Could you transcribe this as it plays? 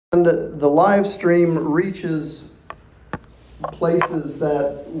And the live stream reaches places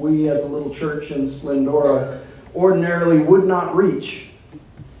that we as a little church in Splendora ordinarily would not reach.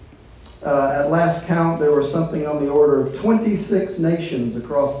 At last count, there were something on the order of 26 nations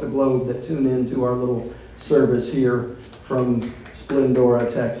across the globe that tune into our little service here from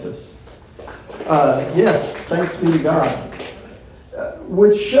Splendora, Texas. Yes, thanks be to God.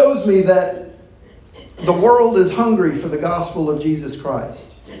 Which shows me that the world is hungry for the gospel of Jesus Christ.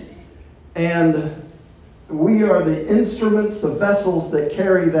 And we are the instruments, the vessels that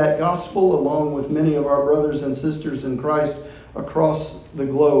carry that gospel along with many of our brothers and sisters in Christ across the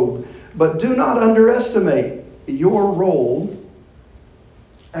globe. But do not underestimate your role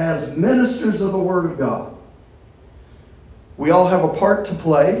as ministers of the Word of God. We all have a part to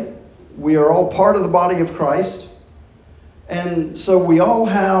play. We are all part of the body of Christ. And so we all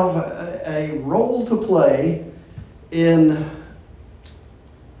have a role to play in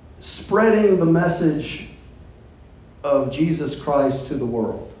spreading the message of Jesus Christ to the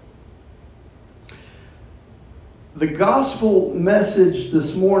world. The gospel message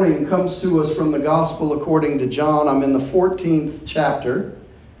this morning comes to us from the gospel according to John. I'm in the 14th chapter.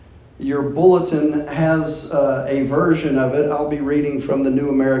 Your bulletin has a version of it. I'll be reading from the New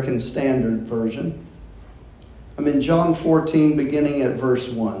American Standard Version. I'm in John 14, beginning at verse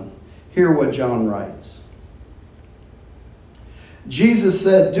 1. Hear what John writes. Jesus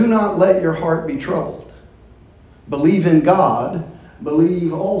said, "Do not let your heart be troubled. Believe in God,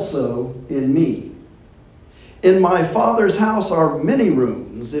 believe also in me. In my Father's house are many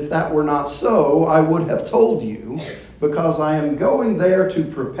rooms. If that were not so, I would have told you, because I am going there to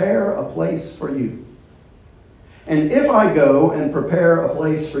prepare a place for you. And if I go and prepare a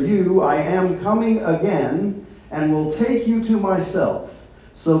place for you, I am coming again and will take you to myself,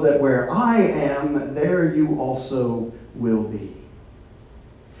 so that where I am, there you also will be.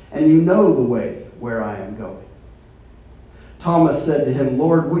 And you know the way where I am going." Thomas said to him,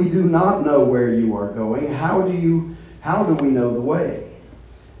 "Lord, we do not know where you are going. How do we know the way?"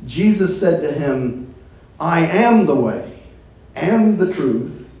 Jesus said to him, "I am the way, and the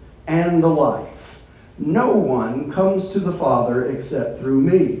truth, and the life. No one comes to the Father except through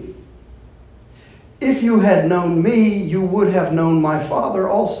me. If you had known me, you would have known my Father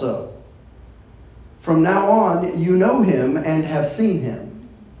also. From now on, you know him and have seen him."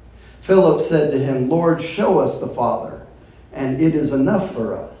 Philip said to him, "Lord, show us the Father, and it is enough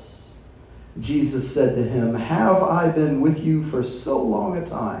for us." Jesus said to him, "Have I been with you for so long a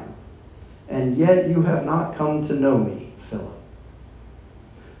time, and yet you have not come to know me, Philip?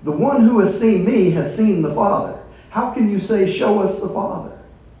 The one who has seen me has seen the Father. How can you say, 'Show us the Father'?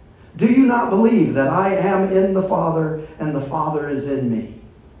 Do you not believe that I am in the Father, and the Father is in me?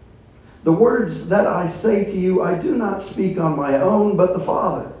 The words that I say to you, I do not speak on my own, but the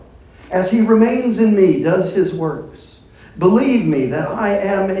Father, as he remains in me, does his works. Believe me that I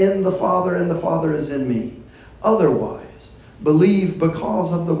am in the Father and the Father is in me. Otherwise, believe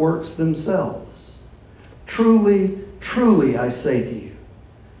because of the works themselves. Truly, truly, I say to you,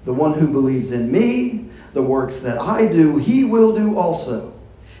 the one who believes in me, the works that I do, he will do also.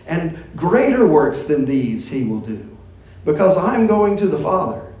 And greater works than these he will do, because I am going to the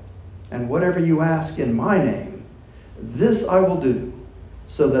Father. And whatever you ask in my name, this I will do,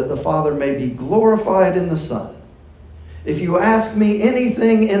 so that the Father may be glorified in the Son. If you ask me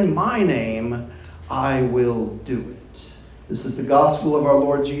anything in my name, I will do it." This is the gospel of our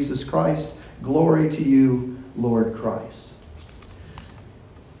Lord Jesus Christ. Glory to you, Lord Christ.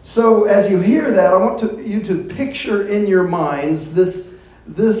 So as you hear that, I want you to picture in your minds this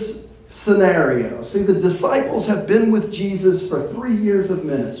scenario. See, the disciples have been with Jesus for 3 years of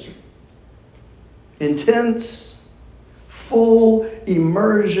ministry. Intense, full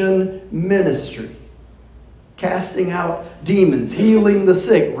immersion ministry. Casting out demons, healing the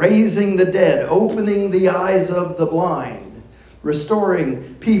sick, raising the dead, opening the eyes of the blind,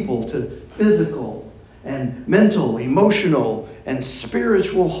 restoring people to physical and mental, emotional, and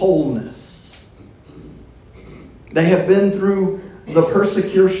spiritual wholeness. They have been through the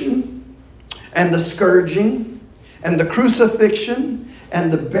persecution and the scourging and the crucifixion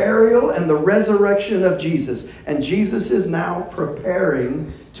and the burial and the resurrection of Jesus. And Jesus is now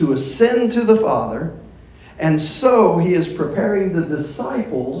preparing to ascend to the Father. And so he is preparing the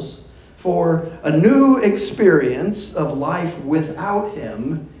disciples for a new experience of life without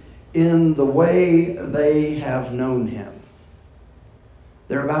him in the way they have known him.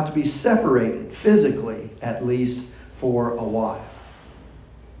 They're about to be separated, physically at least, for a while.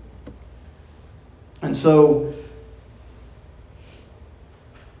 And so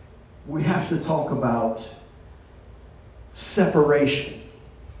we have to talk about separation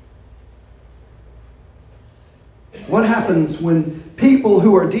What happens when people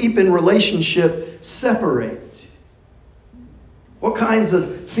who are deep in relationship separate? What kinds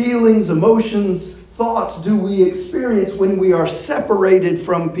of feelings, emotions, thoughts do we experience when we are separated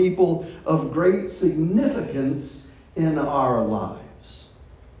from people of great significance in our lives?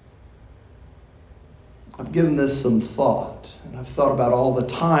 I've given this some thought, and I've thought about all the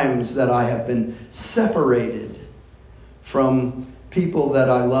times that I have been separated from people that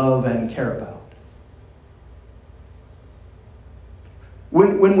I love and care about.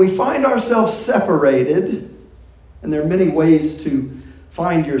 When we find ourselves separated, and there are many ways to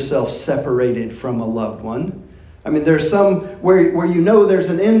find yourself separated from a loved one. I mean, there's some where you know there's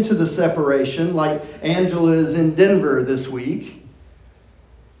an end to the separation, like Angela is in Denver this week.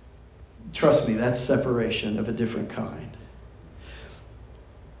 Trust me, that's separation of a different kind.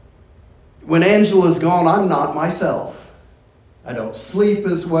 When Angela's gone, I'm not myself. I don't sleep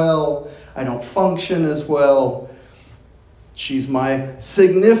as well. I don't function as well. She's my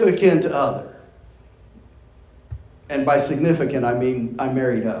significant other. And by significant, I mean I'm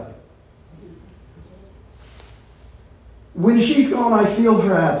married up. When she's gone, I feel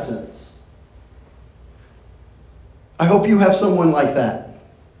her absence. I hope you have someone like that.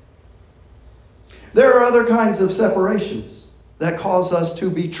 There are other kinds of separations that cause us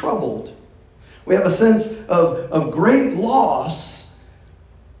to be troubled. We have a sense of great loss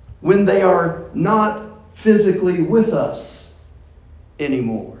when they are not physically with us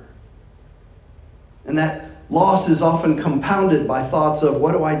anymore. And that loss is often compounded by thoughts of,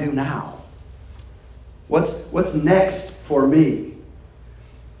 what do I do now? What's next for me?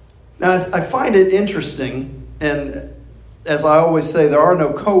 Now, I find it interesting, and as I always say, there are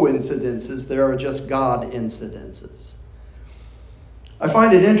no coincidences, there are just God incidences. I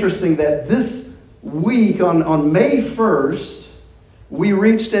find it interesting that this week, on May 1st, we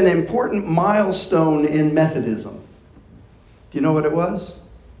reached an important milestone in Methodism. Do you know what it was?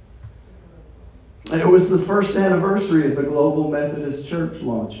 It was the first anniversary of the Global Methodist Church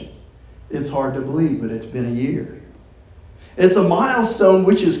launching. It's hard to believe, but it's been a year. It's a milestone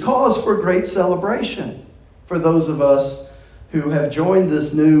which is cause for great celebration for those of us who have joined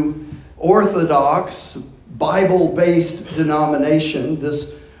this new Orthodox, Bible-based denomination,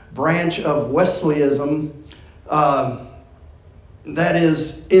 this branch of Wesleyanism that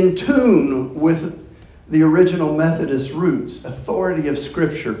is in tune with the original Methodist roots, authority of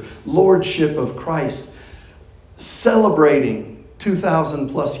Scripture, lordship of Christ, celebrating 2,000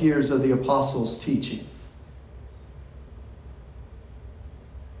 plus years of the apostles' teaching.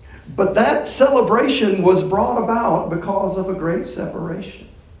 But that celebration was brought about because of a great separation.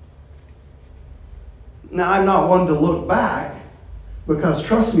 Now, I'm not one to look back, because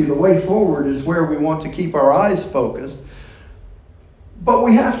trust me, the way forward is where we want to keep our eyes focused. But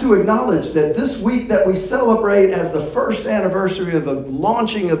we have to acknowledge that this week that we celebrate as the first anniversary of the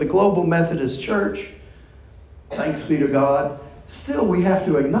launching of the Global Methodist Church, thanks be to God, still we have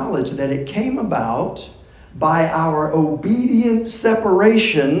to acknowledge that it came about by our obedient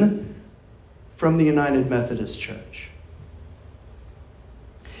separation from the United Methodist Church.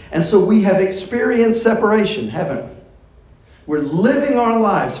 And so we have experienced separation, haven't we? We're living our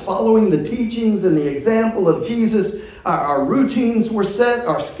lives following the teachings and the example of Jesus. Our routines were set,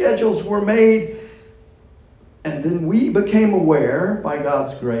 our schedules were made, and then we became aware, by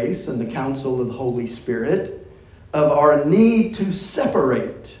God's grace and the counsel of the Holy Spirit, of our need to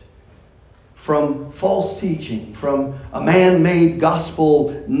separate from false teaching, from a man-made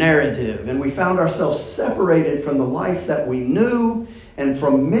gospel narrative. And we found ourselves separated from the life that we knew and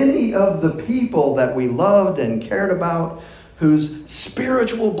from many of the people that we loved and cared about, whose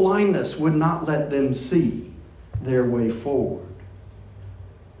spiritual blindness would not let them see their way forward.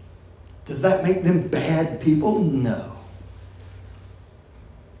 Does that make them bad people? No.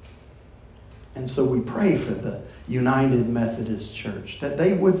 And so we pray for the United Methodist Church, that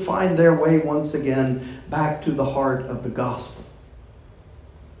they would find their way once again back to the heart of the gospel.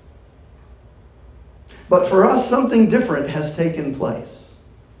 But for us, something different has taken place.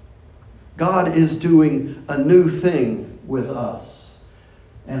 God is doing a new thing with us,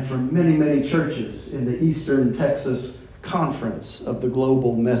 and for many, many churches in the Eastern Texas Conference of the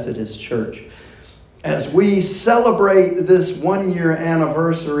Global Methodist Church. As we celebrate this one-year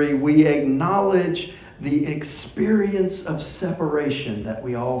anniversary, we acknowledge the experience of separation that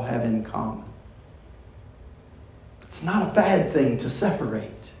we all have in common. It's not a bad thing to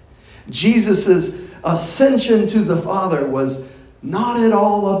separate. Jesus' ascension to the Father was not at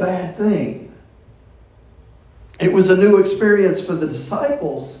all a bad thing. It was a new experience for the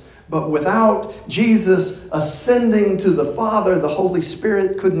disciples, but without Jesus ascending to the Father, the Holy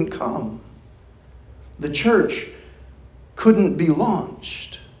Spirit couldn't come. The church couldn't be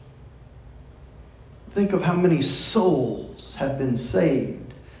launched. Think of how many souls have been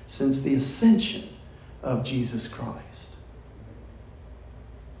saved since the ascension of Jesus Christ.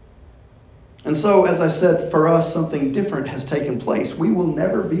 And so, as I said, for us, something different has taken place. We will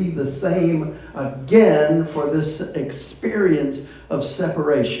never be the same again for this experience of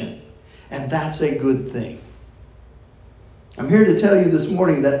separation. And that's a good thing. I'm here to tell you this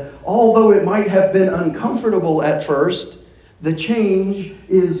morning that although it might have been uncomfortable at first, the change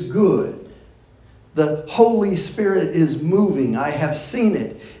is good. The Holy Spirit is moving. I have seen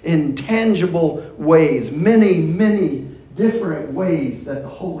it in tangible ways, many, many different ways that the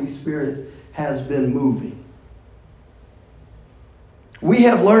Holy Spirit has been moving. We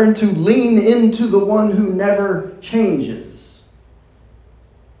have learned to lean into the one who never changes.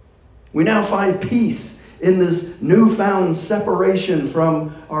 We now find peace in this newfound separation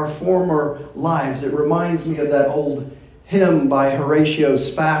from our former lives. It reminds me of that old hymn by Horatio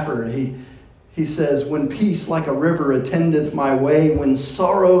Spafford. He says, "When peace like a river attendeth my way, when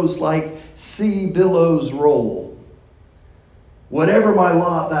sorrows like sea billows roll, whatever my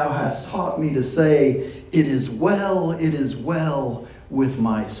lot thou hast taught me to say, it is well with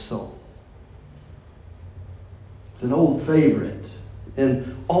my soul." It's an old favorite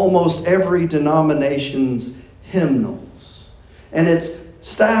in almost every denomination's hymnals. And it's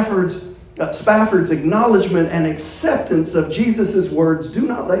Spafford's acknowledgement and acceptance of Jesus' words, "Do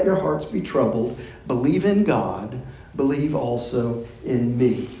not let your hearts be troubled. Believe in God. Believe also in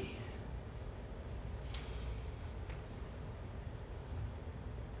me."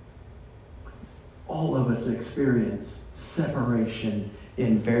 All of us experience separation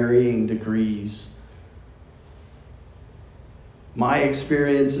in varying degrees. My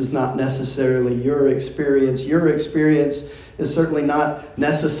experience is not necessarily your experience. Your experience is certainly not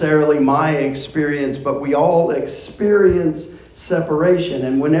necessarily my experience, but we all experience separation.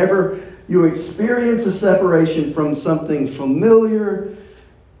 And whenever you experience a separation from something familiar,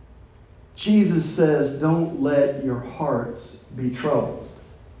 Jesus says, don't let your hearts be troubled.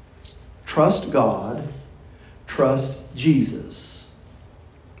 Trust God, trust Jesus.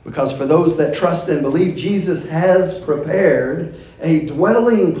 Because for those that trust and believe, Jesus has prepared a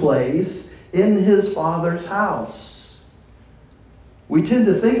dwelling place in his Father's house. We tend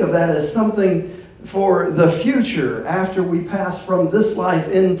to think of that as something for the future after we pass from this life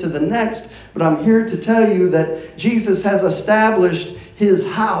into the next. But I'm here to tell you that Jesus has established his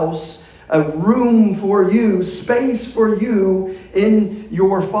house, a room for you, space for you in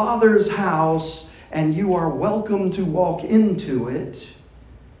your Father's house, and you are welcome to walk into it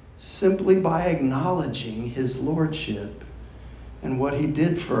simply by acknowledging his lordship and what he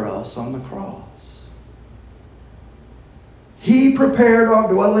did for us on the cross. He prepared our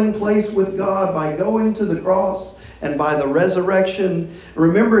dwelling place with God by going to the cross and by the resurrection.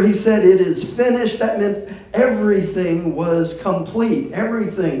 Remember, he said, "It is finished." That meant everything was complete.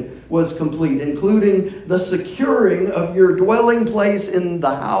 Everything was complete, including the securing of your dwelling place in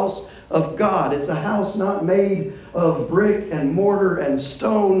the house of God. It's a house not made of brick and mortar and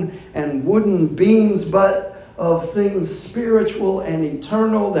stone and wooden beams, but of things spiritual and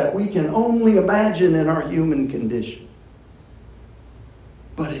eternal that we can only imagine in our human condition.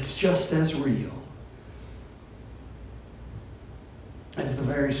 But it's just as real as the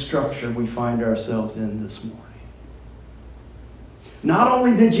very structure we find ourselves in this morning. Not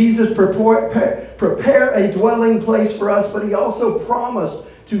only did Jesus prepare a dwelling place for us, but he also promised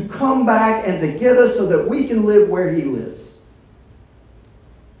to come back and to get us so that we can live where he lives.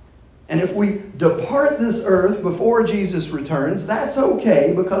 And if we depart this earth before Jesus returns, that's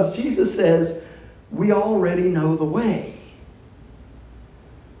okay, because Jesus says we already know the way.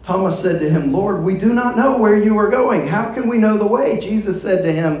 Thomas said to him, "Lord, we do not know where you are going. How can we know the way?" Jesus said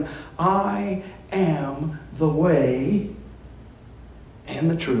to him, "I am the way and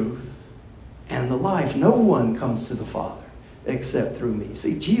the truth and the life. No one comes to the Father except through me."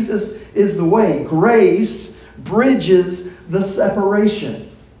 See, Jesus is the way. Grace bridges the separation.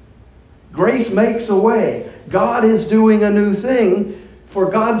 Grace makes a way. God is doing a new thing. For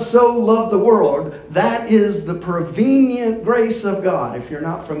God so loved the world. That is the prevenient grace of God. If you're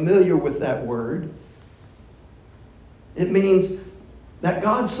not familiar with that word, it means that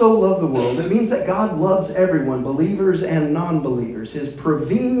God so loved the world. It means that God loves everyone, believers and non-believers. His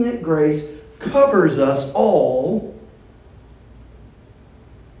prevenient grace covers us all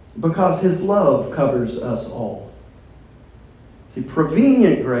because his love covers us all. See,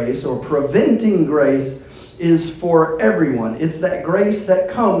 prevenient grace or preventing grace is for everyone. It's that grace that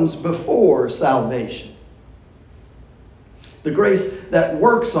comes before salvation. The grace that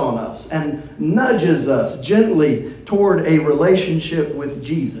works on us and nudges us gently toward a relationship with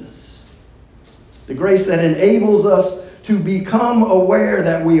Jesus. The grace that enables us to become aware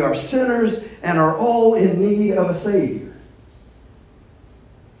that we are sinners and are all in need of a Savior.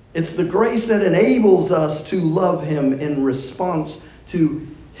 It's the grace that enables us to love Him in response to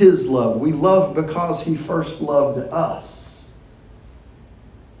His love. We love because He first loved us.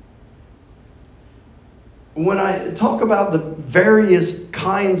 When I talk about the various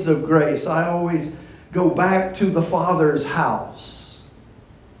kinds of grace, I always go back to the Father's house.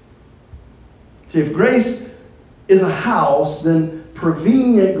 See, if grace is a house, then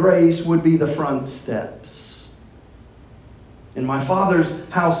prevenient grace would be the front steps. In my Father's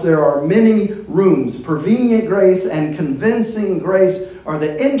house, there are many rooms. Prevenient grace and convincing grace are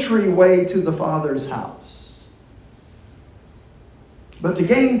the entryway to the Father's house. But to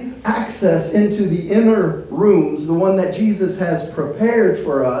gain access into the inner rooms, the one that Jesus has prepared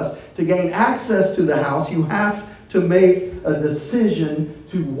for us, to gain access to the house, you have to make a decision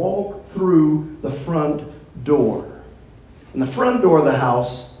to walk through the front door. And the front door of the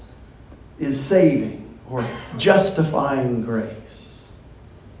house is saving or justifying grace.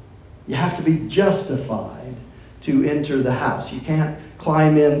 You have to be justified to enter the house. You can't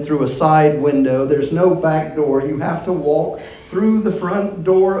climb in through a side window. There's no back door. You have to walk through the front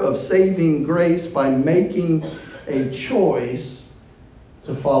door of saving grace by making a choice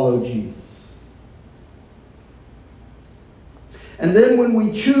to follow Jesus. And then when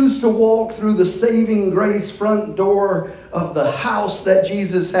we choose to walk through the saving grace front door of the house that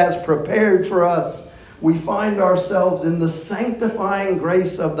Jesus has prepared for us, we find ourselves in the sanctifying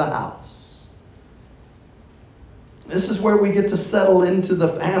grace of the house. This is where we get to settle into the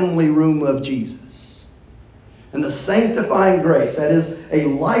family room of Jesus. And the sanctifying grace, that is a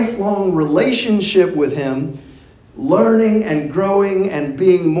lifelong relationship with Him, learning and growing and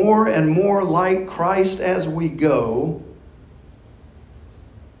being more and more like Christ as we go.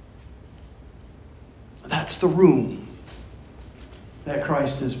 That's the room that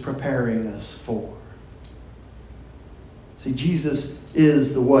Christ is preparing us for. See, Jesus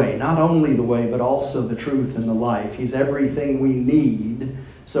is the way, not only the way, but also the truth and the life. He's everything we need.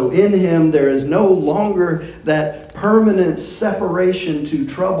 So in Him, there is no longer that permanent separation to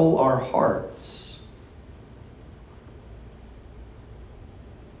trouble our hearts.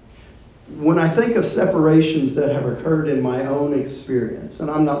 When I think of separations that have occurred in my own experience, and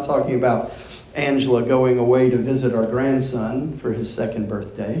I'm not talking about Angela going away to visit our grandson for his second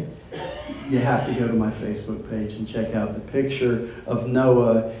birthday. You have to go to my Facebook page and check out the picture of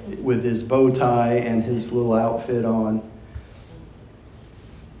Noah with his bow tie and his little outfit on.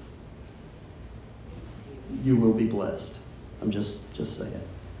 You will be blessed. I'm just saying.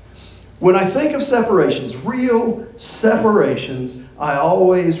 When I think of separations, real separations, I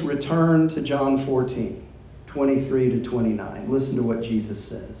always return to John 14, 23 to 29. Listen to what Jesus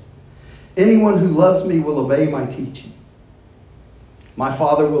says. Anyone who loves me will obey my teaching. My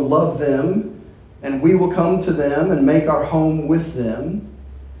Father will love them, and we will come to them and make our home with them.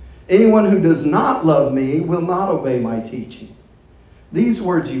 Anyone who does not love me will not obey my teaching. These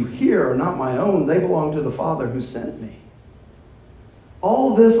words you hear are not my own. They belong to the Father who sent me.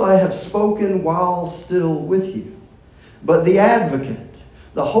 All this I have spoken while still with you. But the Advocate,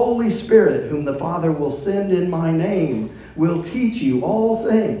 the Holy Spirit, whom the Father will send in my name, will teach you all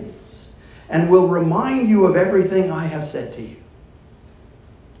things and will remind you of everything I have said to you.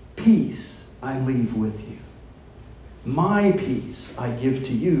 Peace I leave with you. My peace I give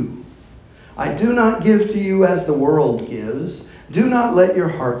to you. I do not give to you as the world gives. Do not let your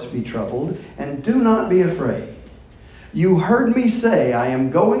hearts be troubled, and do not be afraid. You heard me say, I am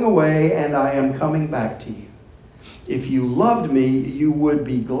going away, and I am coming back to you. If you loved me, you would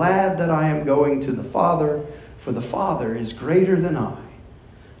be glad that I am going to the Father, for the Father is greater than I.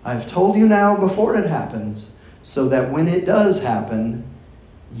 I have told you now before it happens, so that when it does happen,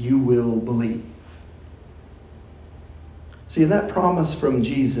 you will believe. See, in that promise from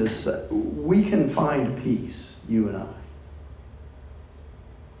Jesus, we can find peace, you and I.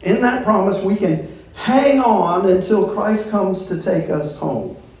 In that promise, we can hang on until Christ comes to take us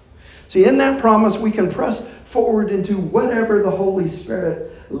home. See, in that promise, we can press forward into whatever the Holy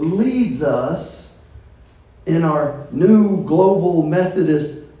Spirit leads us in our new global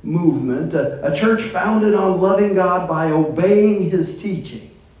Methodist movement, a church founded on loving God by obeying His teaching.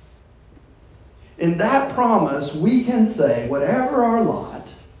 In that promise, we can say, whatever our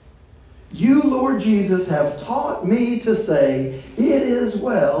lot, you, Lord Jesus, have taught me to say, it is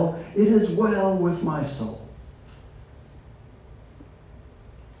well with my soul.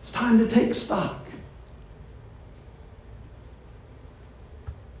 It's time to take stock.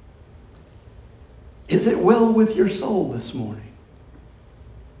 Is it well with your soul this morning?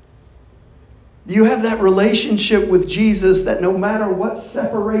 Do you have that relationship with Jesus that no matter what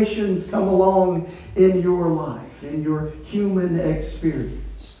separations come along in your life, in your human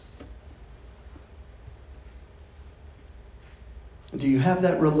experience, do you have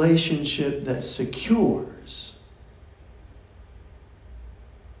that relationship that secures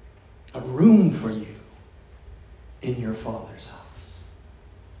a room for you in your Father's house?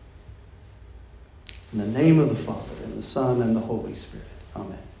 In the name of the Father, and the Son, and the Holy Spirit.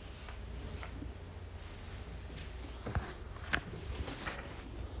 Amen.